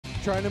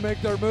trying to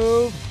make their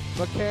move.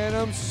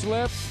 McCannum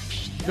slip,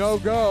 no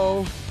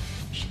go.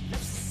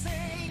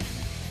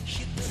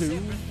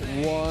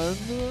 2-1.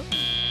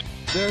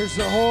 There's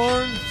the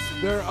horn.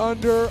 They're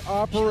under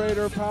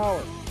operator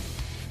power.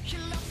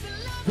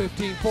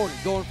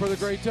 15-40, going for the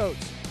gray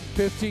totes.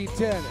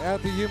 15-10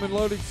 at the human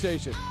loading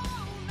station.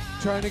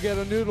 Trying to get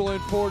a noodle in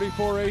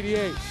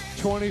 44-88.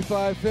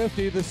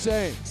 25-50, the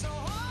same.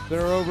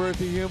 They're over at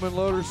the human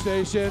loader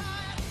station.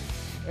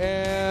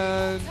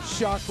 And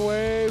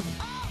Shockwave,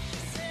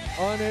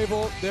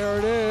 unable, there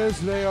it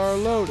is, they are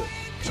loaded.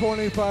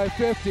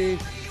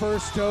 25-50,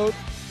 first tote,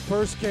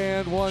 first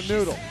can, one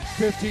noodle.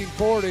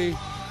 15-40,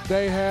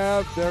 they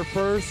have their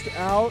first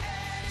out,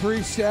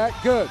 3 stack,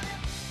 good.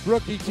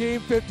 Rookie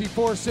team,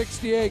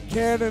 54-68,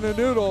 can and a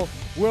noodle.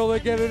 Will they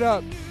get it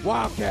up?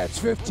 Wildcats,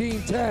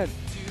 15-10,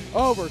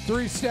 over,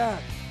 3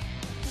 stack,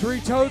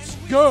 3 totes,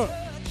 good.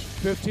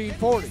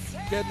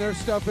 15-40, getting their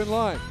stuff in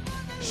line.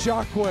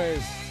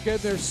 Shockwave,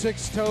 getting their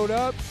 6th tote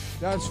up.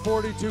 That's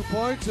 42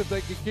 points if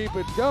they can keep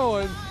it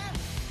going.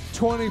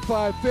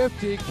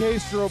 25-50,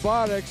 Case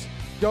Robotics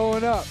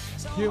going up.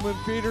 Human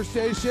feeder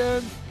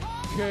station,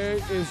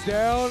 okay, is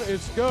down,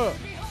 it's good.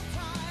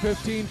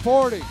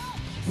 15-40,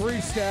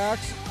 3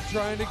 stacks,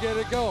 trying to get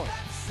it going.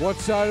 What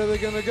side are they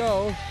gonna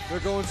go? They're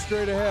going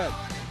straight ahead.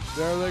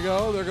 There they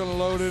go, they're gonna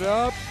load it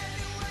up.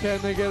 Can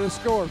they get a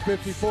score?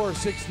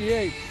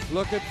 54-68,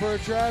 looking for a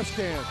trash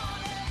can.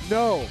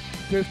 No,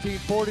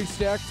 15-40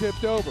 stack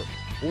tipped over.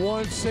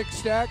 1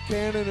 6-stack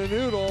can and a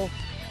noodle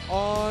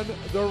on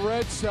the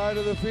red side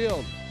of the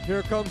field.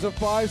 Here comes a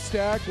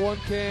 5-stack, 1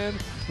 can,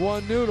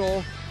 1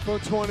 noodle for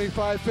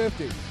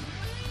 25-50.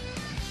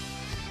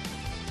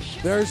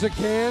 There's a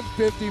can,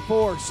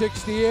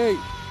 54-68.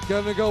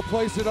 Gonna go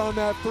place it on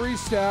that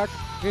 3-stack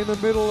in the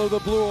middle of the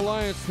Blue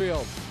Alliance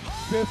field.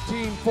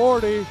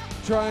 15-40,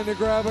 trying to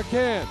grab a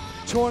can.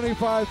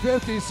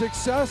 25-50,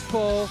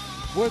 successful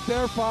with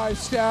their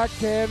 5-stack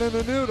can and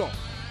a noodle.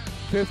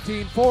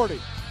 15-40,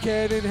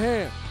 can in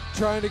hand,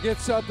 trying to get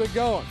something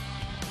going.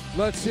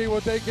 Let's see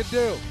what they can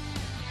do.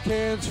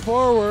 Cans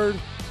forward,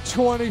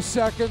 20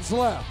 seconds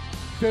left.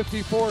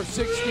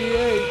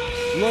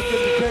 54-68, looking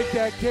to take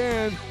that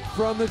can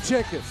from the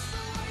chickens.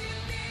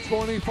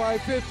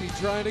 25-50,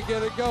 trying to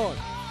get it going.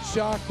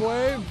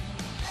 Shockwave,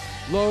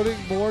 loading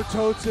more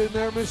totes in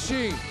their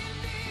machine.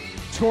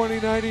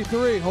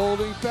 20-93,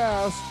 holding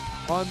fast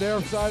on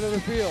their side of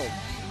the field.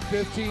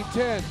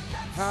 15-10,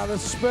 had a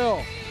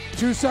spill.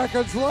 2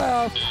 seconds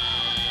left.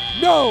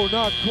 No,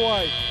 not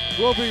quite.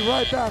 We'll be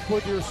right back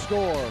with your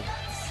score.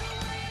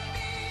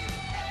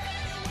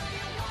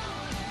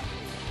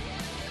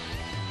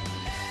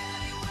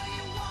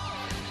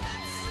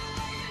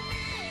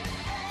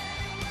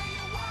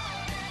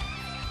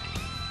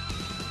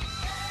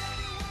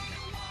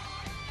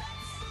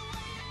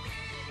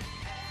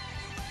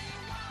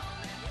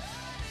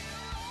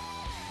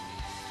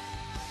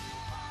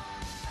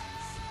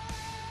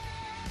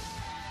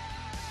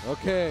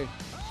 Okay.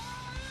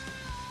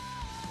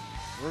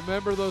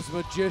 Remember those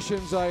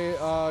magicians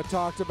I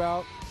talked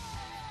about?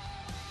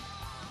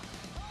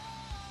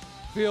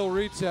 Field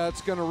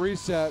reset's gonna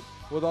reset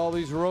with all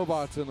these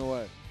robots in the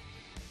way.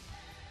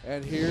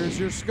 And here's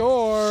your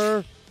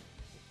score.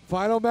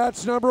 Final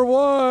match number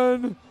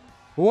 1.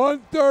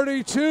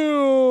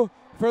 132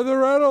 for the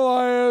Red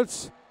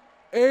Alliance,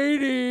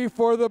 80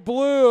 for the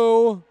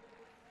Blue.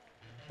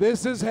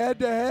 This is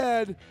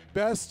head-to-head,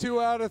 best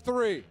 2 out of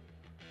 3.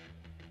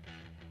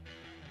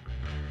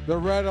 The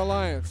Red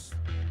Alliance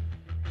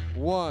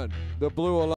won, the Blue Alliance.